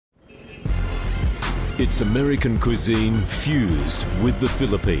It's American cuisine fused with the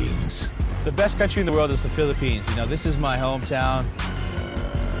Philippines. The best country in the world is the Philippines. You know, this is my hometown.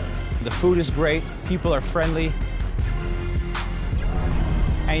 The food is great, people are friendly.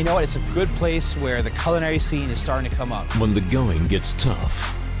 And you know what, it's a good place where the culinary scene is starting to come up. When the going gets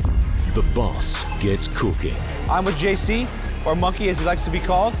tough, the boss gets cooking. I'm with JC, or Monkey as he likes to be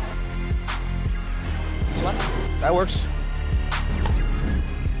called. That works.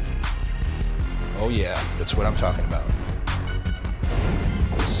 Oh yeah, that's what I'm talking about.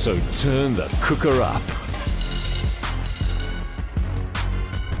 So turn the cooker up.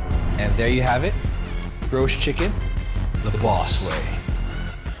 And there you have it, roast chicken, the boss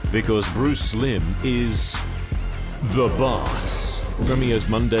way. Because Bruce Slim is the boss. Premieres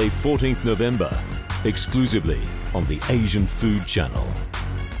Monday, 14th November, exclusively on the Asian Food Channel.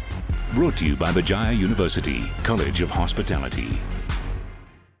 Brought to you by BERJAYA University, College of Hospitality.